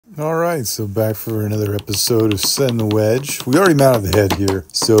All right, so back for another episode of Setting the Wedge. We already mounted the head here,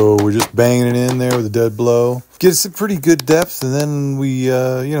 so we're just banging it in there with a dead blow. Gets a pretty good depth, and then we,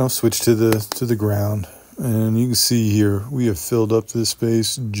 switch to the ground. And you can see here, we have filled up this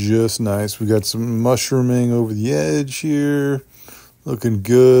space just nice. We got some mushrooming over the edge here, looking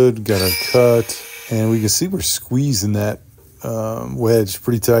good. Got our cut, and we can see we're squeezing that wedge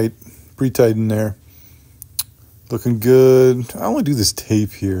pretty tight in there. Looking good. I only do this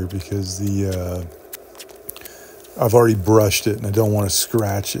tape here because I've already brushed it and I don't want to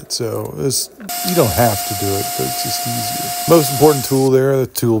scratch it. So you don't have to do it, but it's just easier. Most important tool there,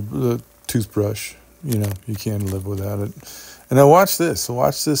 the toothbrush. You can't live without it. And now watch this.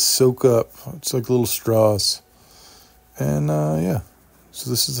 Watch this soak up. It's like little straws. And so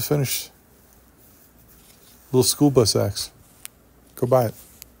this is the finished little school bus axe. Go buy it.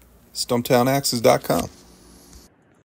 StumptownAxes.com.